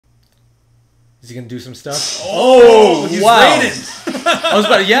Is he gonna do some stuff? Oh, he's wow. I was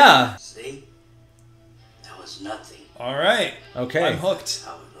about to, yeah. See? That was nothing. All right. Okay. I'm hooked.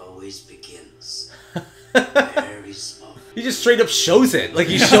 How it always begins. Very small. He just straight up shows it. Like,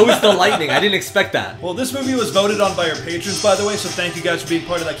 he shows the lightning. I didn't expect that. Well, this movie was voted on by our patrons, by the way, so thank you guys for being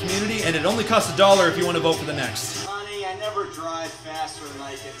part of that community, and it only costs $1 if you want to vote for the next. Honey, I never drive faster than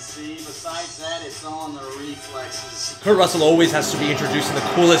I can see. Besides that, it's all in the reflexes. Kurt Russell always has to be introduced in the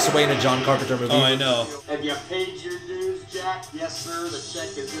coolest way in a John Carpenter movie. Oh, I know. Have you paid your dues, Jack? Yes, sir. The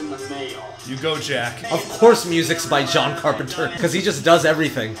check is in the mail. You go, Jack. Of course music's by John Carpenter, because he just does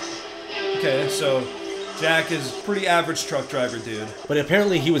everything. Okay, so Jack is pretty average truck driver dude. But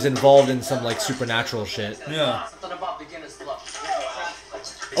apparently he was involved in some, like, supernatural shit. Yeah.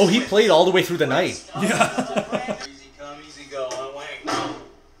 Oh, he played all the way through the night. Yeah. Easy come, easy go, huh,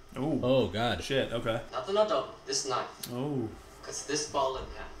 Wayne? Ooh. Oh, God. Shit, okay. Nothing to double. This knife. Oh. Cuts this ball in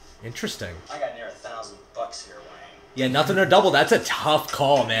half. Interesting. I got near $1,000 here, Wayne. Yeah, nothing or double. That's a tough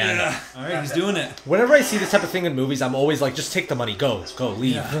call, man. Yeah. All right, he's doing it. Whenever I see this type of thing in movies, I'm always like, just take the money. Go,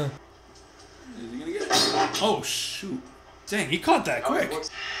 leave. Yeah. Is he gonna get it? Oh, shoot. Dang, he caught that quick.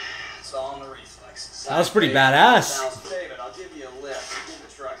 It's all in the reflexes. That was pretty badass. David, I'll give you a lift. Give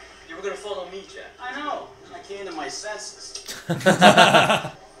the truck. You were gonna follow me, Jack. I know. I came to my senses.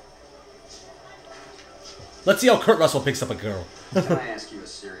 Let's see how Kurt Russell picks up a girl. Can I ask you a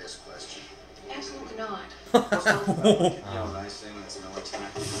serious question? Absolutely not. You know what I say when it's Miller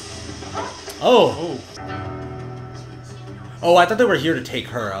time? Oh. Oh, I thought they were here to take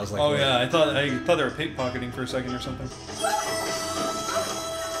her. I was like, Oh yeah, I thought they were pickpocketing for a second or something.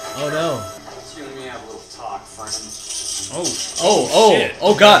 Oh no. Let's you and me have a little talk, friend. Shit.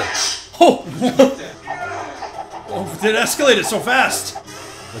 Oh God. Oh. Oh, it escalated so fast.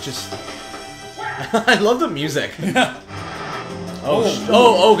 Which is, I love the music. Yeah.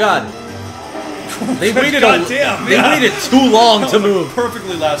 Oh God. They waited. Goddamn. They waited too long to move.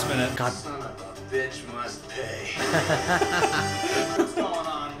 Perfectly last minute. God. Son of a bitch must pay. What's going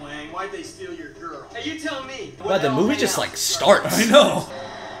on, Wayne? Why'd they steal your girl? Hey, you tell me. God, the movie just like starts. I know.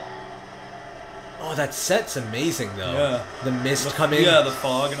 Oh, that set's amazing though. Yeah. The mist coming. Yeah, the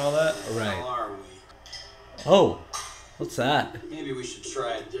fog and all that. How Right. are we? Oh. What's that? Maybe we should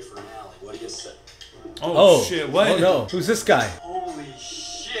try a different alley. What do you say? Oh, shit, what? Oh no. Who's this guy? Holy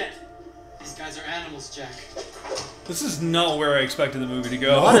shit! These guys are animals, Jack. This is not where I expected the movie to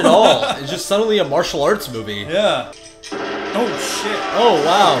go. Not at all. It's just suddenly a martial arts movie. Yeah. Oh shit. Oh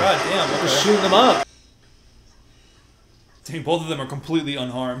wow. God damn. Just Okay. shooting them up. Dang, both of them are completely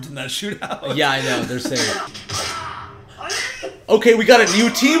unharmed in that shootout. Yeah, I know. They're safe. Okay, we got a new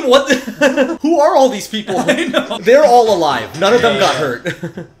team? What the Who are all these people? I know. They're all alive. None of them got Yeah.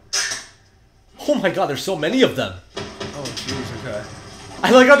 hurt. Oh my god, there's so many of them. Oh jeez, okay.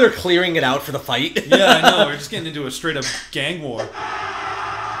 I like how they're clearing it out for the fight. Yeah, I know. We're just getting into a straight up gang war.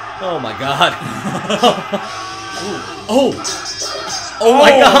 Oh my god. Oh. Oh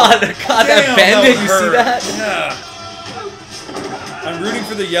my god. God, that Damn, bandit, would you see hurt. that? Yeah. I'm rooting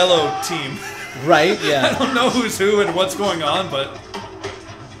for the yellow team. Right, I yeah. don't know who's who and what's going on, but...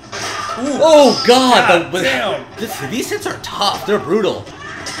 Ooh. Oh god. God damn. These hits are tough. They're brutal.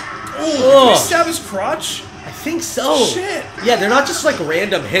 Ooh, did Ugh. he stab his crotch? I think so. Shit. Yeah, they're not just like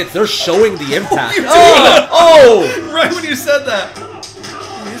random hits. They're showing the impact. You did. Oh! Right when you said that.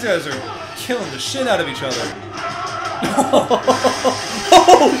 These guys are killing the shit out of each other.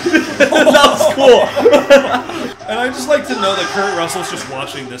 That was cool. And I just like to know that Kurt Russell's just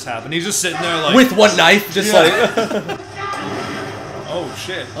watching this happen. He's just sitting there like... With one knife, just Yeah. like... Oh,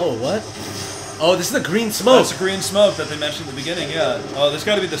 shit. Oh, what? Oh, this is the green smoke. That's the green smoke that they mentioned at the beginning, yeah. Oh, this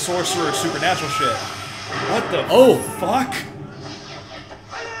got to be the sorcerer supernatural shit. What the fuck?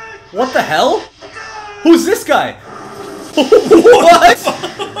 What the hell? Who's this guy? What?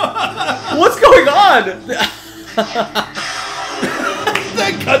 What's going on?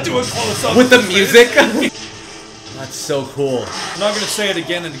 That cut to a close-up. With the music? That's so cool. I'm not going to say it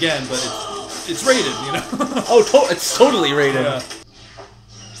again and again, but it's rated, you know? Oh, it's totally rated. Yeah.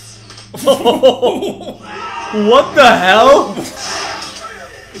 What the hell?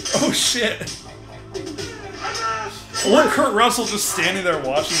 Oh, shit. Or Kurt Russell just standing there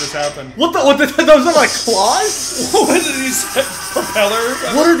watching this happen. What the those are like claws? What are these propeller?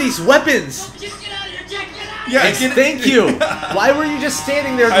 What are these weapons? Just get out of here, Jack! Get out! Yeah, Thank you. Why were you just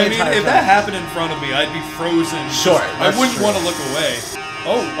standing there the I mean, entire if time? that happened in front of me, I'd be frozen. Sure, I that's wouldn't true. want to look away.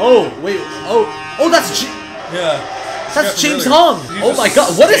 Oh, Oh, wait. Oh, that's yeah. That's Yeah, James really. Hong. He's Oh my just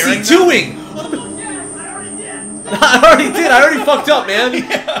god, what is he staring doing? I already did. I already fucked up, man.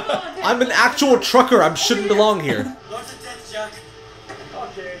 I'm an actual trucker. I shouldn't belong here. Go to death, Jack.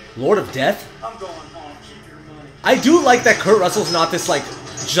 Okay. Lord of Death? I'm going home. Keep your money. I do like that Kurt Russell's not this, like,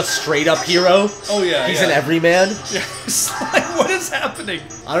 just straight up hero. Oh, yeah. He's an everyman. Yeah. It's like, what is happening?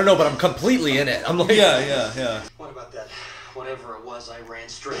 I don't know, but I'm completely in it. I'm like... Yeah. What about that? Whatever it was, I ran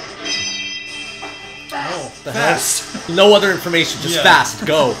straight. Oh, The fast. hell? No other information, just fast,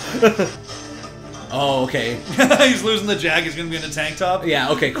 go. Oh, okay. He's losing the jack, he's gonna be in a tank top. Yeah,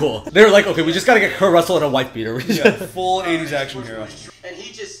 okay, cool. They were like, okay, we just gotta get Kurt Russell in a wife beater. Yeah, full 80s action hero. And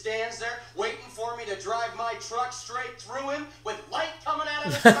he just stands there waiting for me to drive my truck straight through him with light coming out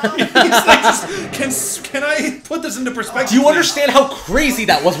of his mouth. He's like, can I put this into perspective? Do you understand how crazy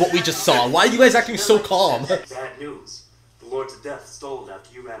that was what we just saw? Why are you guys acting so calm? Bad news. The Lords of Death stole it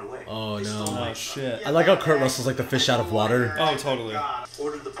after you ran away. Oh, no. Oh, shit. I like how Kurt Russell's like the fish out of water. Oh, totally.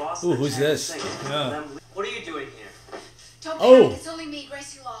 Ordered the boss. Ooh, who's this? Yeah. What are you doing here? Don't Oh. panic, it's only me,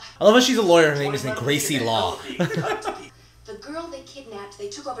 Gracie Law. I love how she's a lawyer. Her name is Gracie Law. The girl they kidnapped, they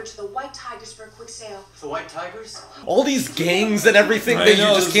took over to the White Tigers for a quick sale. The White Tigers? All these gangs and everything I that know,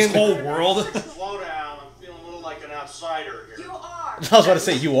 you just this can't... whole world. Slow down. I'm feeling a little like an outsider here. You are. I was about to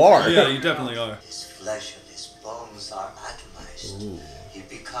say, you are. Yeah, you definitely are. His flesh and his bones are atomized. Ooh. He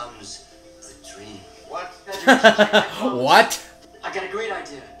becomes a dream. What? What? I got a great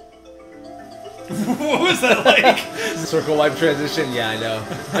idea. What was that like? Circle wipe transition? Yeah, I know.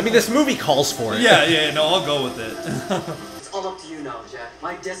 I mean, this movie calls for it. Yeah, no, I'll go with it. It's all up to you now, Jack.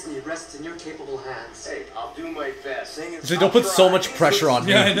 My destiny rests in your capable hands. Hey, I'll do my best. So don't put so much pressure on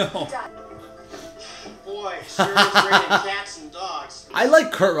me. Yeah, I know. Boy, sure is raining cats and dogs. I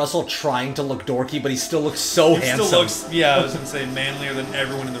like Kurt Russell trying to look dorky, but he still looks so He handsome. still looks, yeah, I was gonna say manlier than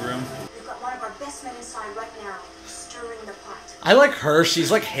everyone in the room. We've got one of our best men inside right now, stirring the pot. I like her.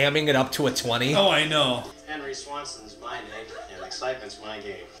 She's like hamming it up to a 20. Oh, I know. Henry Swanson's my name, and excitement's my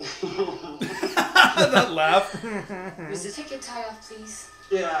game. That laugh. Mrs. Take your tie off, please.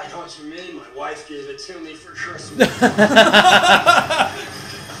 Yeah, I know what you mean. My wife gave it to me for Christmas.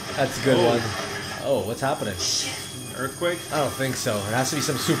 That's a good one. Oh, what's happening? Earthquake? I don't think so. It has to be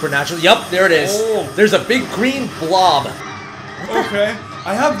some supernatural. Yup, there it is. Oh. There's a big green blob. Okay.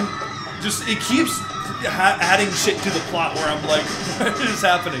 I have just, it keeps adding shit to the plot where I'm like, what is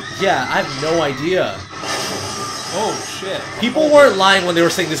happening? Yeah, I have no idea. Oh, shit. People weren't lying when they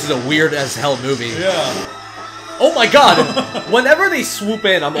were saying this is a weird as hell movie. Yeah. Oh my god! Whenever they swoop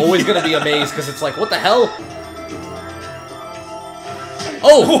in, I'm always gonna be amazed because it's like, what the hell?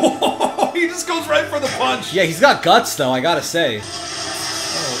 Oh! He just goes right for the punch. Yeah, he's got guts though, I gotta say.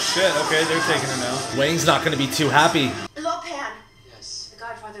 Oh, shit. Okay, they're taking her now. Wayne's not gonna be too happy. Lopan. Yes. The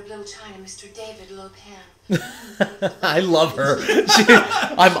godfather of Little China, Mr. David Lopan. I love her.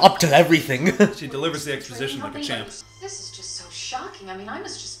 I'm up to everything. She delivers the exposition like a champ. This is just so shocking. I mean, I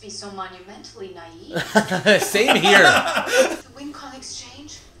must just be so monumentally naive. Same here. The Wing Kong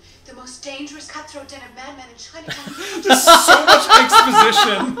Exchange? The most dangerous cutthroat den of madmen in Chinatown. Just so much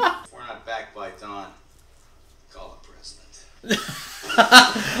exposition. If we're not backed by Don, call it president.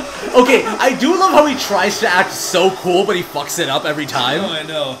 Okay, I do love how he tries to act so cool, but he fucks it up every time. Oh, I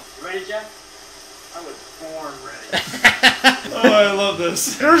know. You ready, Jack? I was born ready. Oh, I love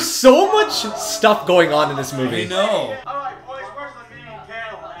this. There's so much stuff going on in this I movie. know. All right, boys, where's the meeting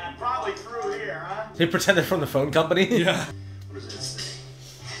panel at? Probably through here, huh? They pretended from the phone company. Yeah. What does it say?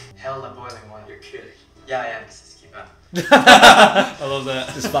 Hell of boiling oil. You're kidding. Yeah, just keep up. I love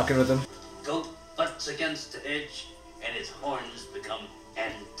that. Just fucking with him. Goat butts against the edge, and its horns become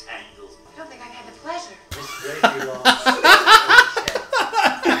entangled. I don't think I've had the pleasure.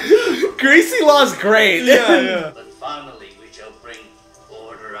 Gracie Law's great. Yeah. But finally, we shall bring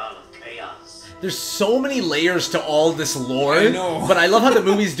order out of chaos. There's so many layers to all this lore. I know. But I love how the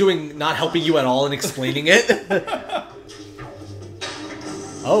movie's doing not helping you at all and explaining it.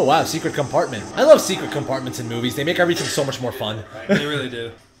 Oh wow, secret compartment. I love secret compartments in movies. They make everything so much more fun. They really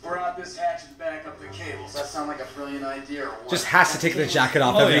do. We're out this hatch and back up the cables. That sound like a brilliant idea or what? Just has to take the jacket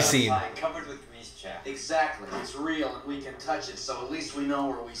off Oh, every yeah. scene. Covered with grease trap. Exactly. It's real and we can touch it, so at least we know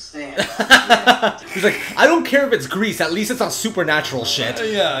where we stand. He's like, I don't care if it's grease, at least it's not supernatural shit.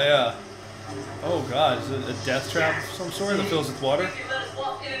 Yeah. Oh god, is it a death trap of some sort that fills with water?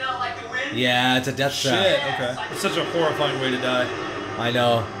 Yeah, it's a death Shit, trap. okay. It's such a horrifying way to die. I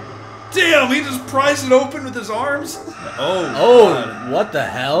know. Damn, he just pries it open with his arms? Oh, God. What the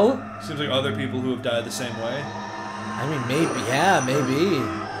hell? Seems like other people who have died the same way. I mean, maybe, yeah, maybe.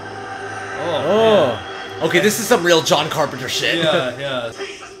 Oh. Oh. Okay, this is some real John Carpenter shit. Yeah.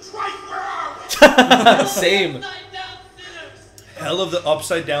 Same. Hell of the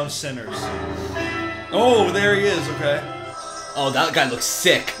upside down sinners. Oh, there he is, okay. Oh, that guy looks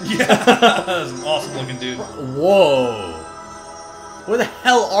sick. Yeah, that's an awesome looking dude. Whoa. Where the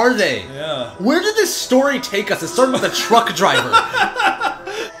hell are they? Yeah. Where did this story take us? It started with a truck driver.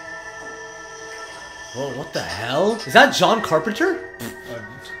 Whoa, what the hell? Is that John Carpenter?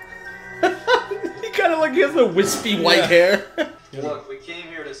 He kind of like, he has the wispy white hair. Look, we came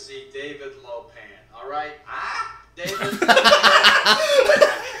here to see David Lopan, alright? Ah? David?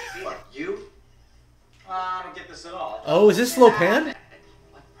 What, you? I don't get this at all. Oh, is this Lopan?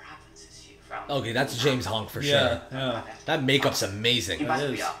 What province is she from? Okay, that's James Hong for sure. Yeah. That makeup's amazing. He must It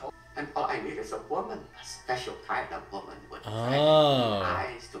be is. a whole. And all I need is a woman. A special kind of woman with Oh.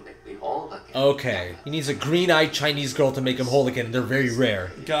 eyes to make me whole again. Okay. He needs a green-eyed Chinese girl to make him whole again. They're very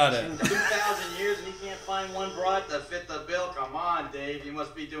rare. Got it. 2,000 years and he can't find one broad to fit the bill? Come on, Dave. You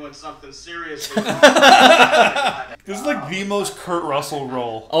must be doing something seriously wrong. This is like the most Kurt Russell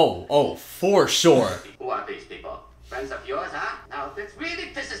role. Oh, for sure. Who are these people? Friends of yours, huh? Now, this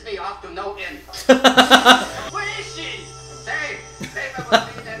really pisses me off to no end. Where is she? Dave! Dave, I will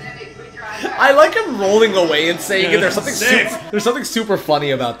be than any creature I have. I like him rolling away and saying it. There's something Safe. there's something super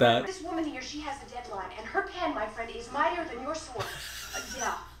funny about that. This woman here, she has a deadline, and her pen, my friend, is mightier than your sword.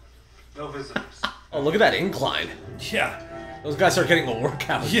 Adele. No visitors. Oh, look at that incline. Yeah. Those guys are getting a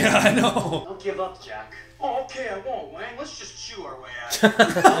workout. Yeah, I know. Don't give up, Jack. Oh, okay, I won't, Wayne. Let's just chew our way out of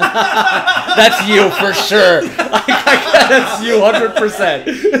it. That's you for sure. That's you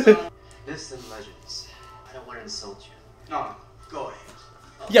 100%. Listen, legends. I don't want to insult you. No, go ahead.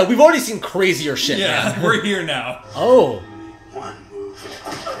 Yeah, we've already seen crazier shit. Yeah, Man. we're here now. Oh. One move.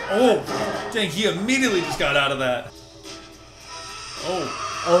 Oh, dang, he immediately just got out of that. Oh.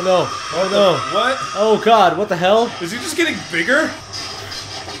 Oh no. Oh no. What? Oh god, what the hell? Is he just getting bigger?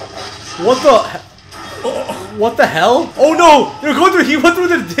 What the? What the hell? Oh no! They're going through. He went through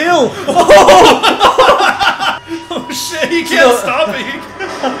the hill. Oh! Oh shit! He can't stop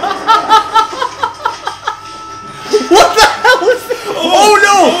it. What the hell is this? Oh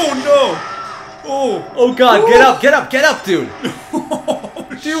no! Oh no! Oh! Oh god! Get up, dude!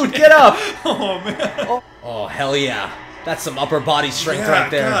 Dude, get up! Oh man! Oh hell yeah! That's some upper body strength Yeah,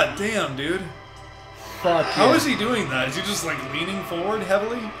 right there. God damn, dude! Fuck How yeah. is he doing that? Is he just like leaning forward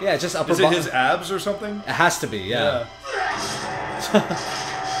heavily? Yeah, just upper Is it body. his abs or something? It has to be, yeah.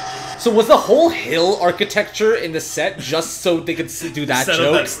 So was the whole hill architecture in the set just so they could do that Set up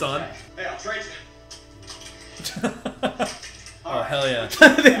joke? that stunt. Hey, I'll trade you. Oh hell yeah!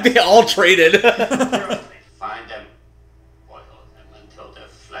 They all traded. Find them. Boil them until their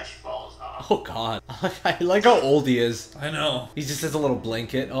flesh falls off. Oh god. I like how old he is. I know. He just has a little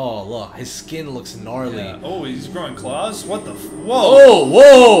blanket. Oh look, his skin looks gnarly. Yeah. Oh, he's growing claws. What the? Whoa! Oh,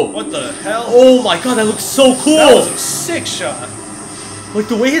 whoa! What the hell? Oh my god, that looks so cool! That was a sick shot. Like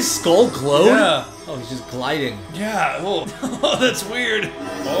the way his skull glowed? Yeah. Oh, he's just gliding. Yeah. Oh, oh that's weird.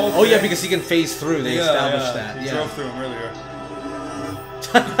 Oh yeah, because he can phase through. They established that. He Yeah. drove through him earlier.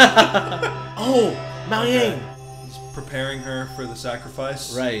 Oh, Mao Yang. He's preparing her for the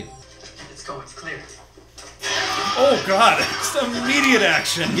sacrifice. Right. Let's go, it's clear. Oh god, it's immediate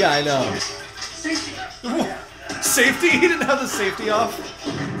action. Yeah, I know. Safety? He didn't have the safety off.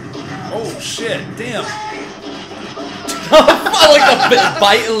 Oh shit! Damn. Oh, like the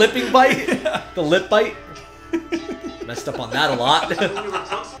bite, lipping bite, the lip bite. Messed up on that a lot.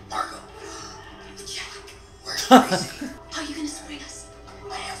 Marco. Jack, where's Tracy? How are you gonna spring us?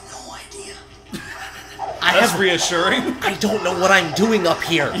 I have no idea. That's reassuring. I don't know what I'm doing up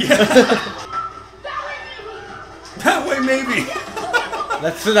here. That way, maybe.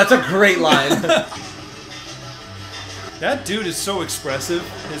 That's a great line. That dude is so expressive.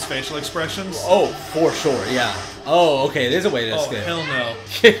 His facial expressions. Oh, for sure, yeah. Oh, okay, there's a way to Oh escape. hell no.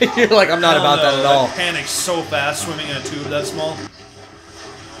 You're like, I'm not Hell about no. that at all. Panics so fast swimming in a tube that small.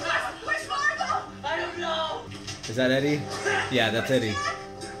 Where's Margot? I don't know. Is that Eddie? Yeah, that's Eddie.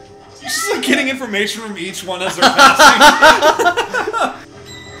 He's just like getting information from each one as they're passing.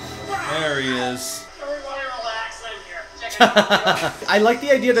 There he is. Everybody relax in here. Check it out. I like the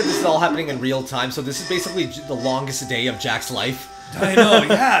idea that this is all happening in real time, so this is basically the longest day of Jack's life. I know,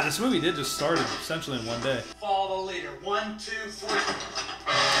 yeah, this movie did just start essentially in one day. Follow the leader. 1, 2, 3.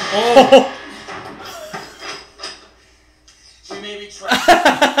 Oh! We may be trapped.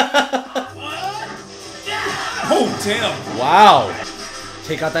 Oh, damn. Wow.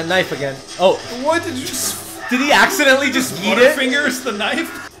 Take out that knife again. Oh, What did you just... did he accidentally just eat it? Butterfingers the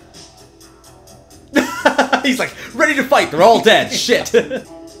knife? He's like, ready to fight. They're all dead. Shit.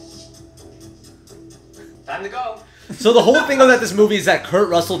 Time to go. So the whole thing about this movie is that Kurt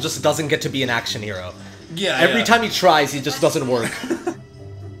Russell just doesn't get to be an action hero. Yeah, Every time he tries, he just doesn't work.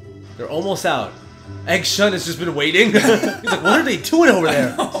 They're almost out. Egg Shun has just been waiting. He's like, what are they doing over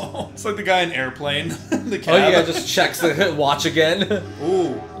there? Oh, It's like the guy in Airplane. The cab. Oh yeah, just checks the watch again.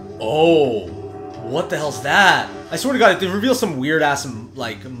 Ooh. Oh, what the hell's that? I swear to God, they reveal some weird ass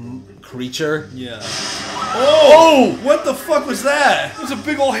like creature. Yeah. Oh! What the fuck was that? It was a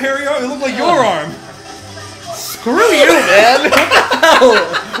big old hairy arm. It looked like your arm. Screw you, man! What the hell?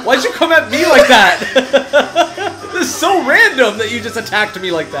 Why'd you come at me like that? This is so random that you just attacked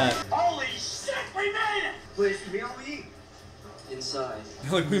me like that. Holy shit, we made it! Where's Millie? Inside.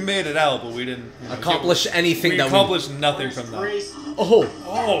 Like, we made it out, but we didn't Accomplish anything we that accomplished nothing from that. Oh!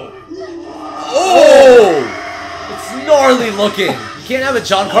 Oh! Oh! It's gnarly looking. You can't have a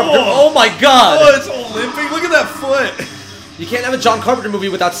John Carpenter. Oh my God! Oh, it's all limping. Look at that foot. You can't have a John Carpenter movie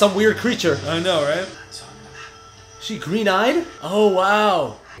without some weird creature. I know, right? Is she green-eyed? Oh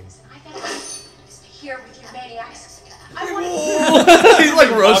wow! Here with your maniacs. I want to. He's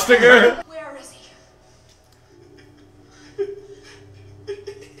like roasting her. Where is he?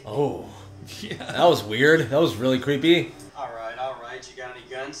 Oh, Yeah. that was weird. That was really creepy. Alright, you got any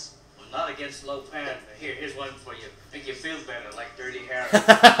guns? Well, not against low pan, but here's one for you. Make you feel better, like dirty hair.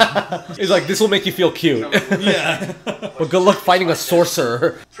 He's like, this will make you feel cute. Yeah. But good luck finding a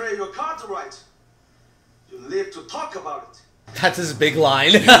sorcerer. Play your cards right. You live to talk about it. That's his big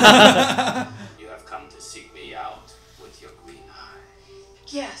line. You have come to seek me out with your green eye.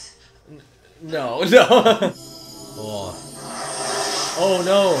 Yes. No. Oh. Oh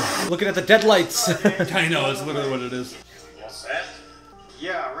no! Looking at the deadlights. I know, it's literally what it is. All set?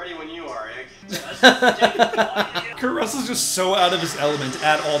 Yeah, ready when you are, Egg. Kurt Russell's just so out of his element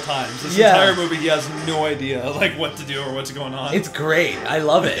at all times. This Yeah. entire movie, he has no idea like what to do or what's going on. It's great. I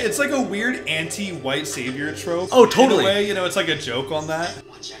love it. It's like a weird anti-white savior trope. Oh, totally. In a way, you know, it's like a joke on that.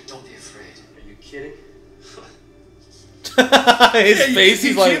 Well, Jack, don't be afraid. Are you kidding? His Yeah, face. he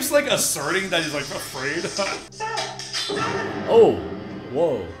He's like, keeps like asserting that he's like afraid. oh,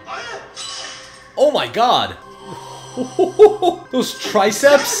 whoa. Oh my God. Those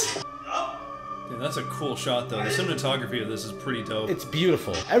triceps. Yeah, that's a cool shot though. The cinematography of this is pretty dope. It's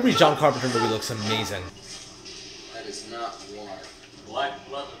beautiful. Every John Carpenter movie looks amazing. That is not water. Black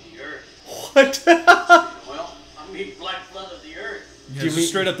blood of the earth. What? Well, I mean black blood of the earth. Yeah, Do you just mean-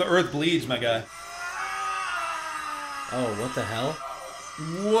 straight up the earth bleeds, my guy. Oh, what the hell?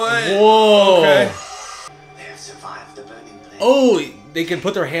 What? Whoa. Okay. They have survived the burning blade. Oh, they can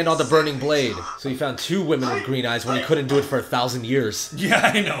put their hand on the burning blade. So he found 2 women with green eyes when he couldn't do it for 1,000 years. Yeah,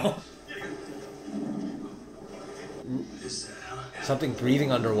 I know. Something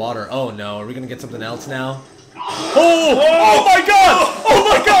breathing underwater. Oh no, are we gonna get something else now? Oh! Oh my God! Oh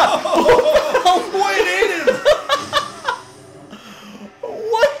my God! What hit him?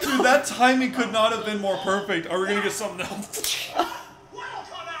 What? Dude, that timing could not have been more perfect. Are we gonna get something else?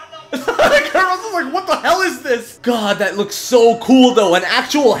 Carl's like, what the hell is this? God, that looks so cool though. An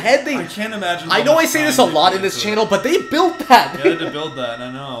actual head. I can't imagine. I how know I much say this a time they lot put in this into channel, but they built that. it. They had to build that,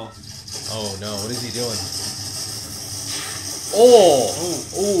 I know. Oh no, what is he doing? Oh,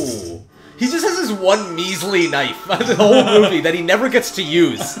 oh. He just has this one measly knife the whole movie that he never gets to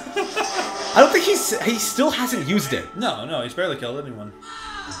use. I don't think he still hasn't used it. No, he's barely killed anyone.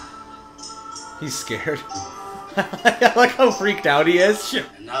 He's scared. I like how freaked out he is.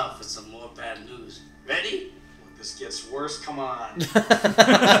 And now for some more bad news. Ready? When this gets worse, come on.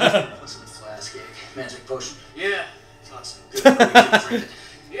 What's in the flask, Egg? Magic potion? Yeah. Thought so. Good. We can drink it.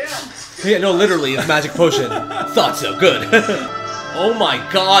 Yeah. Yeah, no, literally, it's magic potion. Thought so, good. Oh my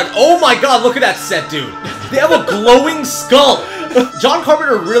God, look at that set, dude. They have a glowing skull. John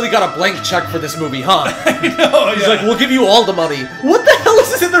Carpenter really got a blank check for this movie, huh? I know, He's like, we'll give you all the money. What the hell is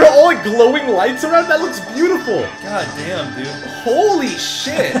this? And they're all like glowing lights around? That looks beautiful. God damn, dude. Holy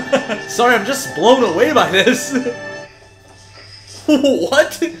shit. Sorry, I'm just blown away by this.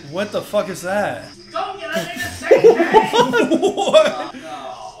 What? What the fuck is that? Don't get a nigga safe. What?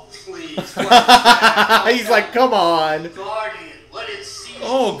 No, please. He's like, come on. Guardian, let it see.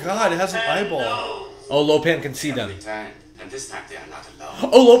 Oh god, it has an eyeball. No. Oh, Lopan can see them. Every time. And this time they are not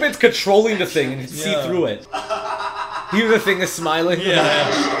alone. Oh, Lopan's controlling the thing and you can see Yeah. through it. Here the thing is smiling. Yeah.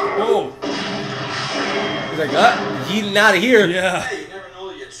 Oh. He's like, he not here. Yeah. Hey, you never know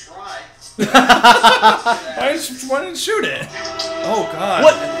till you try. Why didn't you shoot it? Oh god.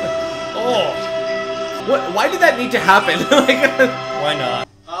 What? Oh. What? Why did that need to happen? Like, Why not?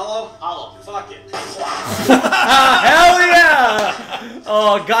 Hollow, fuck it. hell yeah!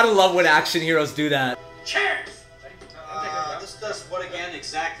 Oh, gotta love when action heroes do that. Cheers. This does what again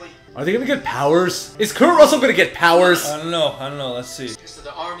exactly? Are they gonna get powers? Is Kurt Russell gonna get powers? I don't know. Let's see. Here's to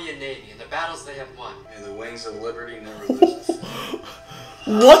the Army and Navy and the battles they have won. May the wings of liberty never lose.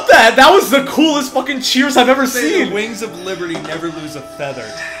 What the heck? That was the coolest fucking cheers I've ever Say seen. the wings of liberty never lose a feather.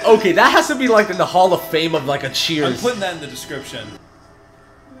 Okay, that has to be like in the Hall of Fame of like a cheers. I'm putting that in the description.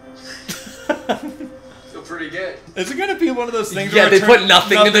 Feel pretty good. Is it gonna be one of those things Yeah, where they I put turn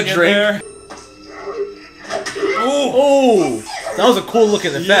nothing in the drink. there? Oh, that was a cool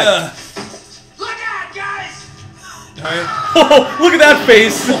looking effect. Yeah. Look out, guys! Alright. Oh, look at that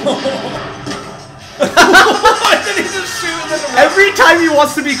face. Did he just shoot him in the Every time he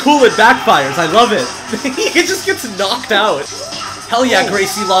wants to be cool, it backfires. I love it. He just gets knocked out. Hell yeah,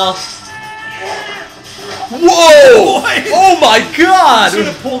 Gracie Law. Whoa! What? Oh my god! He's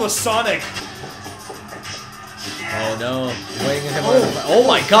gonna pull the Sonic. Oh no. Weighing him oh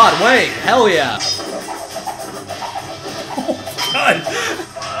my god, Wang! Hell yeah! God.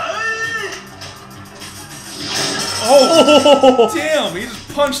 Oh! Damn, he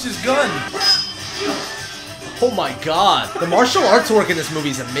just punched his gun. Oh my god. The martial arts work in this movie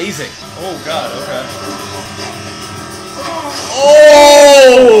is amazing. Oh god, okay.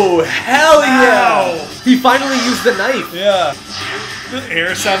 Oh! Hell yeah! Ow. He finally used the knife. Yeah. The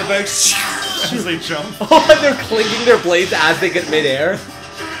air sound effects as they jump. Oh, and they're clinking their blades as they get midair.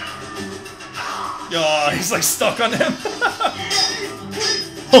 Oh, he's like stuck on him.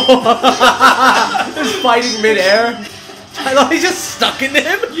 He's fighting midair. I thought he's just stuck in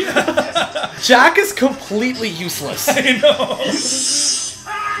him. Yeah. Jack is completely useless. I know.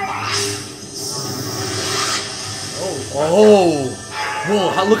 Oh.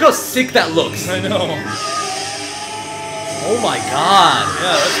 Whoa, look how sick that looks. I know. Oh my god.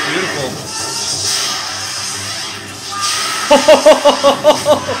 Yeah, that's beautiful.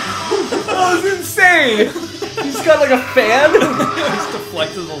 That was insane. He's got like a fan. He's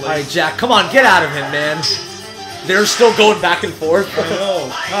deflected the Alright, leg. Jack, come on, get out of him, man. They're still going back and forth. I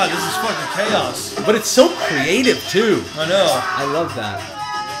know. God, this is fucking chaos. But it's so creative, too. I know. I love that.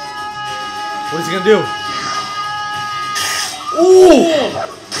 What is he gonna do? Ooh!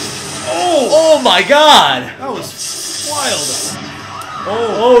 Oh my god! That was wild.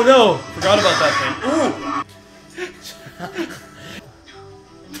 Oh no! Forgot about that thing. Ooh!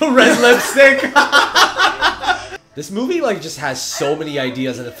 The red lipstick! This movie like just has so many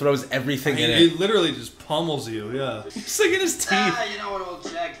ideas and it throws everything in It it. literally just pummels you, yeah. He's like in his teeth. Ah, you know what old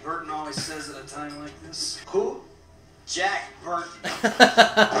Jack Burton always says at a time like this? Who? Jack Burton.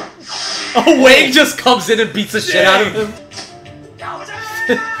 Oh, Wayne just comes in and beats the shit out of him.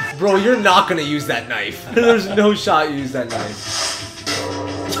 Bro, you're not gonna use that knife. There's no shot you use that knife.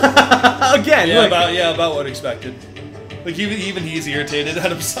 Again, Yeah, look. about what expected. Like even he's irritated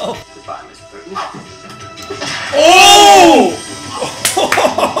at himself. Goodbye, Miss Burton. Oh!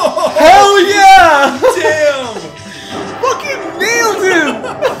 Hell yeah! Damn! Fucking nailed him!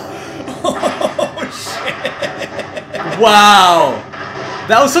 Oh shit! Wow.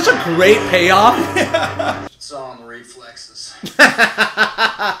 That was such a great payoff. It's all in the reflexes.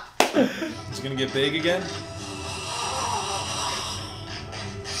 He's gonna get big again.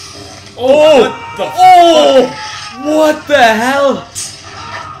 Oh! What What the hell?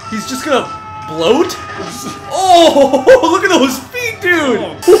 He's just gonna bloat? Oh! Look at those feet, dude!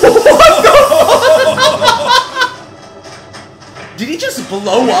 What the fuck? Did he just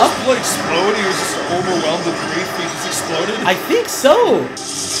blow up? Like explode? He was just overwhelmed with grief. He just exploded. I think so.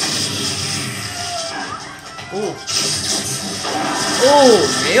 Oh, Oh,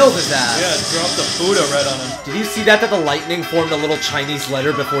 nailed his ass. yeah, dropped the Buddha right on him. Did you see that the lightning formed a little Chinese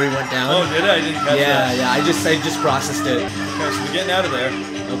letter before he went down? Oh, did I? I didn't catch that. Yeah, I just processed it. Okay, so we're getting out of there.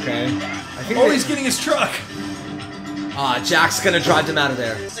 Okay. I think Oh, he's getting his truck. Jack's gonna drive them out of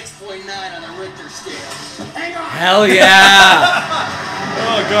there. 6.9 on the Richter scale. Hang on. Hell yeah!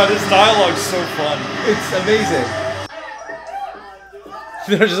 Oh god, this dialogue's so fun. It's amazing.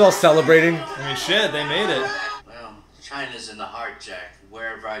 They're just all celebrating. I mean, shit, they made it. Well, China's in the heart, Jack.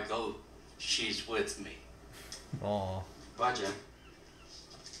 Wherever I go, she's with me. Aw. Bye, Jack.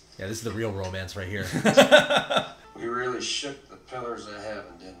 Yeah, this is the real romance right here. We really shook the pillars of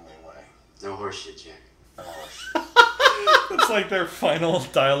heaven, didn't we, Wayne? No horseshit, Jack. It's like their final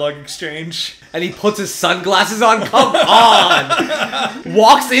dialogue exchange. And he puts his sunglasses on. Come on!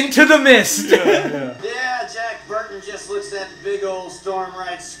 Walks into the mist. Yeah. Yeah, Jack Burton just looks that big old storm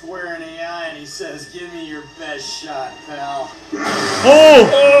right square in the eye and he says, "Give me your best shot, pal." Oh!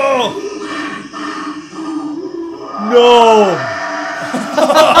 Oh! No!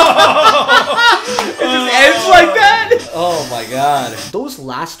 It just ends like that? Oh Oh my god. Those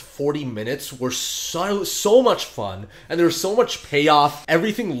last 40 minutes were so much fun, and there was so much payoff.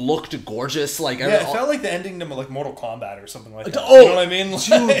 Everything looked gorgeous. Like, yeah, it felt like the ending to like Mortal Kombat or something like that. Oh, you know what I mean?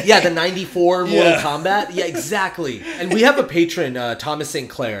 Dude, yeah, the 94 Mortal Kombat. Yeah, exactly. And we have a patron, Thomas St.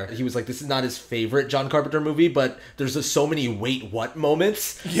 Clair. He was like, this is not his favorite John Carpenter movie, but there's just so many wait what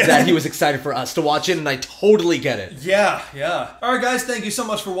moments that he was excited for us to watch it, and I totally get it. Yeah, yeah. All right, guys, thank you so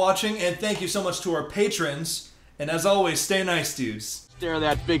much for watching, and thank you so much to our patrons. And as always, stay nice, dudes. Stare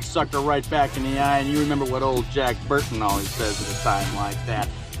that big sucker right back in the eye, and you remember what old Jack Burton always says at a time like that.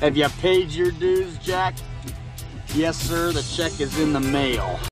 Have you paid your dues, Jack? Yes, sir, the check is in the mail.